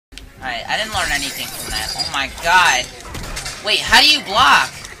Alright, I didn't learn anything from that. Oh my god. Wait, how do you block?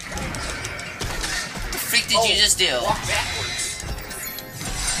 What the freak did you just do? Walk backwards.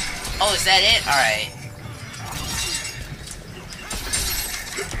 Oh, is that it? Alright.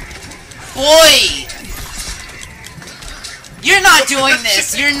 Boy! You're not doing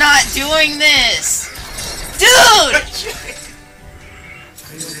this! You're not doing this! Dude!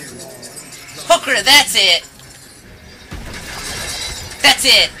 Hooker, that's it! That's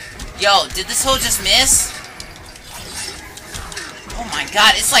it! Yo, did this hoe just miss? Oh my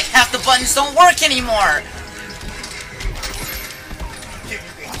god, it's like half the buttons don't work anymore! You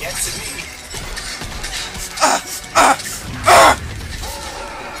can get to me.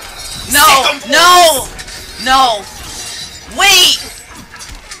 No! No! No! Wait!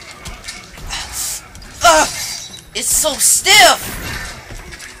 It's so stiff!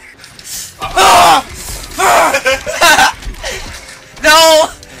 No!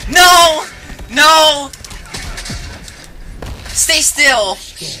 No! No! Stay still!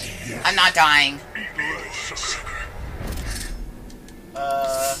 I'm not dying.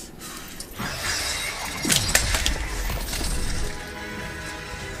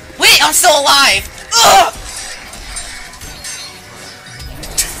 Wait, I'm still alive! Ugh!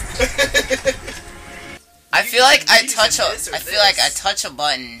 I feel like I touch a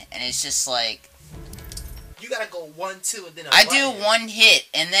button and it's just like you gotta go 1, 2, and then I do one hit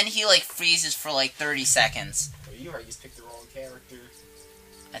and then he like freezes for like 30 seconds. Oh, you already just picked the wrong character.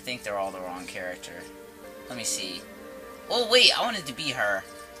 I think they're all the wrong character. Let me see. Oh wait, I wanted to be her.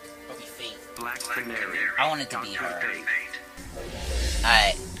 Probably Fate. I wanted to be her.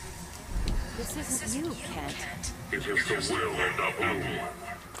 Alright. This isn't you, Kent. It is the will of Taboo.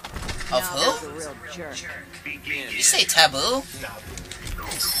 Of who? That's a real jerk. Did you say Taboo? No.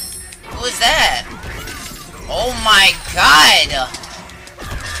 Who is that? Oh my god!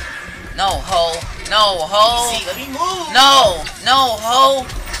 No, ho. No, ho. See, let me move! No! No, ho!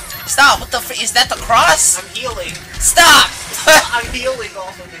 Stop! What the f- is that the cross? I'm healing. Stop! I'm healing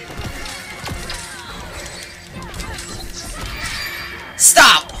also, dude.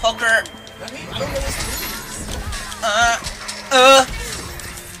 Stop, hooker! Let me, I don't know this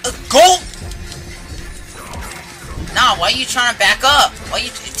Go! Nah, why are you trying to back up? Why you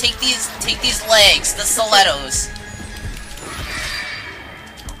take these legs, the stilettos?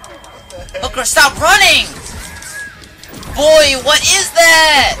 Hooker, stop running! Boy, what is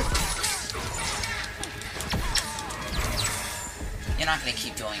that? You're not gonna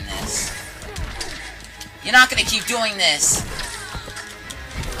keep doing this. You're not gonna keep doing this.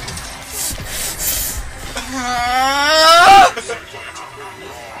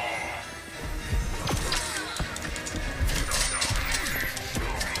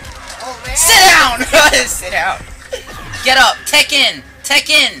 Oh, man. Sit down! Sit down. Get up. Tech in. Tech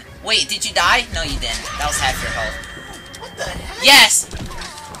in. Wait, did you die? No, you didn't. That was half your health. What the heck? Yes!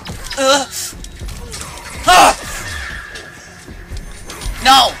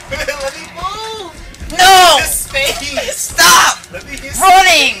 No! Let me move! No! Space! Stop! Let me get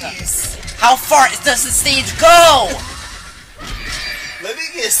Running! space! How far does the stage go? Let me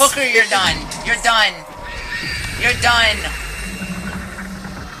get Hooker, space. you're done. You're done. You're done.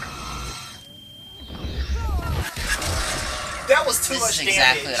 That was too This much is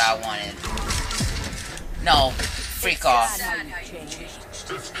exactly damage. what I wanted. No. Freak off.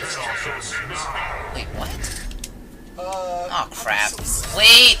 Wait, what? Oh crap.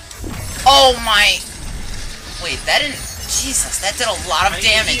 Wait! Oh my... Wait, that didn't... Jesus, that did a lot of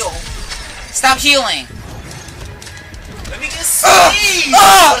damage. Heal. Stop healing! Let me get space!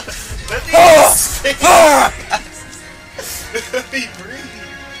 Let me get space! Let me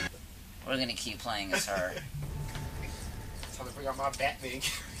breathe. We're gonna keep playing as her. Time to bring out my Batman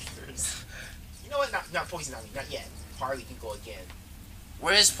characters. You know what? Not Poison Ivy, not yet. Harley can go again.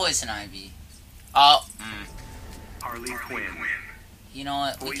 Where is Poison Ivy? Oh, Harley Quinn. You know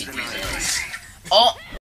what? We can do this. Oh!